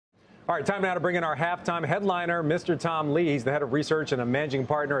All right, time now to bring in our halftime headliner, Mr. Tom Lee. He's the head of research and a managing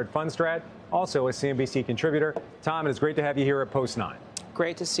partner at Fundstrat, also a CNBC contributor. Tom, it's great to have you here at Post 9.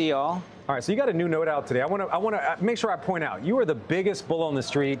 Great to see you all. All right, so you got a new note out today. I want to make sure I point out you are the biggest bull on the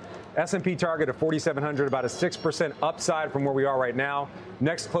street. S&P target of 4,700, about a 6% upside from where we are right now.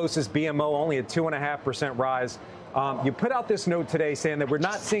 Next closest BMO only a 2.5% rise. You put out this note today saying that we're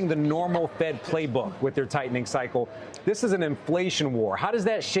not seeing the normal Fed playbook with their tightening cycle. This is an inflation war. How does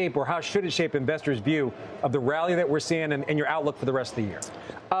that shape, or how should it shape investors' view of the rally that we're seeing and your outlook for the rest of the year?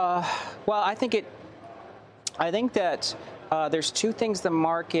 Well, I think that there's two things. The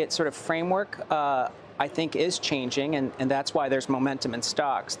market sort of framework I think is changing, and that's why there's momentum in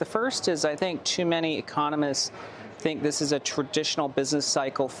stocks. The first is I think too many economists think this is a traditional business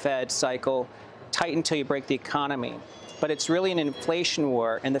cycle, Fed cycle, tighten until you break the economy. But it's really an inflation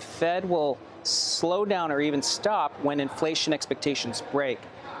war, and the Fed will slow down or even stop when inflation expectations break.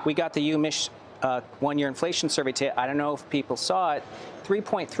 We got the UMich one-year inflation survey today. I don't know if people saw it.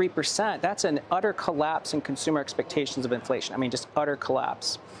 3.3%. That's an utter collapse in consumer expectations of inflation. I mean, just utter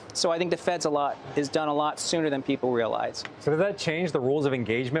collapse. So I think the Fed's is done a lot sooner than people realize. So does that change the rules of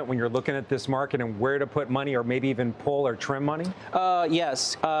engagement when you're looking at this market and where to put money, or maybe even pull or trim money?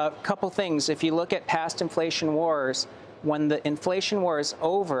 Yes. Couple things. If you look at past inflation wars, when the inflation war is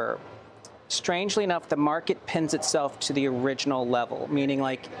over, strangely enough, the market pins itself to the original level, meaning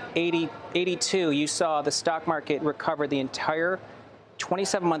like 82, you saw the stock market recover the entire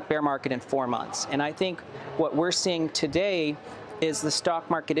 27-month bear market in 4 months. And I think what we're seeing today is the stock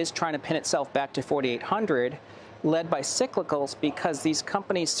market is trying to pin itself back to 4,800, led by cyclicals, because these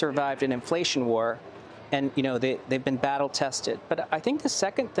companies survived an inflation war, and they've been battle tested. But I think the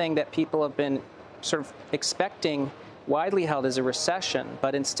second thing that people have been sort of expecting, widely held, is a recession.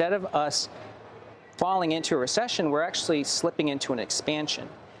 But instead of us falling into a recession, we're actually slipping into an expansion.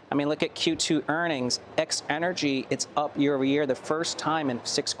 I mean, look at Q2 earnings. Ex energy, it's up year over year, the first time in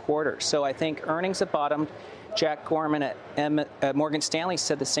 6 quarters. So I think earnings have bottomed. Jack Gorman at Morgan Stanley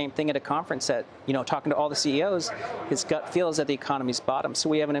said the same thing at a conference that, talking to all the CEOs, his gut feel is that the economy's bottomed. So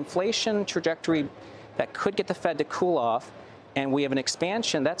we have an inflation trajectory that could get the Fed to cool off, and we have an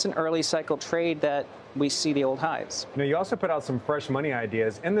expansion. That's an early cycle trade that we see the old highs. You also put out some fresh money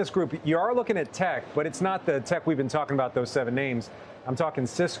ideas. In this group, you are looking at tech, but it's not the tech we've been talking about, those 7 names. I'm talking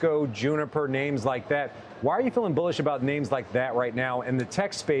Cisco, Juniper, names like that. Why are you feeling bullish about names like that right now in the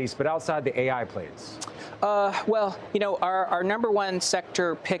tech space, but outside the AI plays? Well, our number one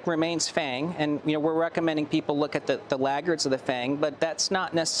sector pick remains FANG, and we're recommending people look at the laggards of the FANG, but that's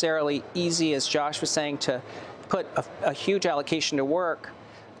not necessarily easy, as Josh was saying, to put a huge allocation to work.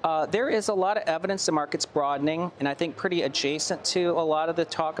 There is a lot of evidence the market's broadening, and I think pretty adjacent to a lot of the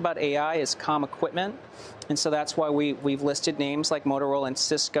talk about AI is comm equipment. And so that's why we've listed names like Motorola and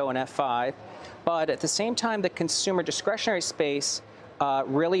Cisco and F5. But at the same time, the consumer discretionary space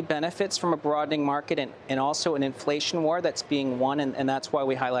really benefits from a broadening market and also an inflation war that's being won, and that's why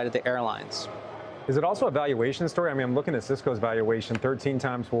we highlighted the airlines. Is it also a valuation story? I mean, I'm looking at Cisco's valuation, 13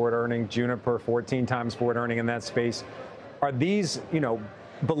 times forward earning, Juniper, 14 times forward earning in that space. Are these,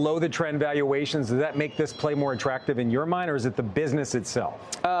 below the trend valuations? Does that make this play more attractive in your mind, or is it the business itself?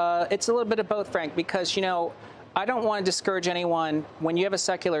 It's a little bit of both, Frank, because, I don't want to discourage anyone. When you have a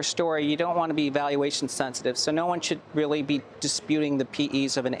secular story, you don't want to be valuation sensitive. So no one should really be disputing the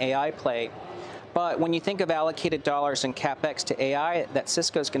PEs of an AI play. But when you think of allocated dollars and CapEx to AI that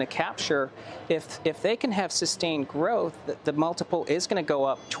Cisco is going to capture, if they can have sustained growth, the multiple is going to go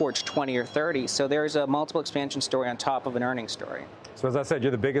up towards 20 or 30. So there's a multiple expansion story on top of an earnings story. So as I said,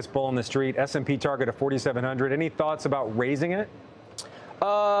 you're the biggest bull on the street. S&P target of 4,700. Any thoughts about raising it?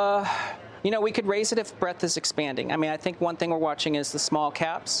 We could raise it if breadth is expanding. I mean, I think one thing we're watching is the small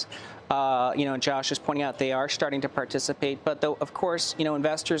caps. Josh is pointing out they are starting to participate. But, though, of course,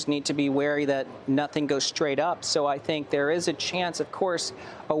 investors need to be wary that nothing goes straight up. So I think there is a chance, of course,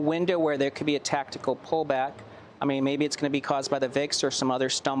 a window where there could be a tactical pullback. I mean, maybe it's going to be caused by the VIX or some other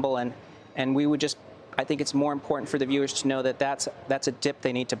stumble. And we would just, I think it's more important for the viewers to know that that's a dip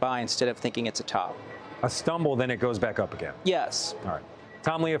they need to buy instead of thinking it's a top. A stumble, then it goes back up again. Yes. All right.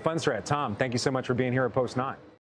 Tom Lee of Fundstrat. Tom, thank you so much for being here at Post 9.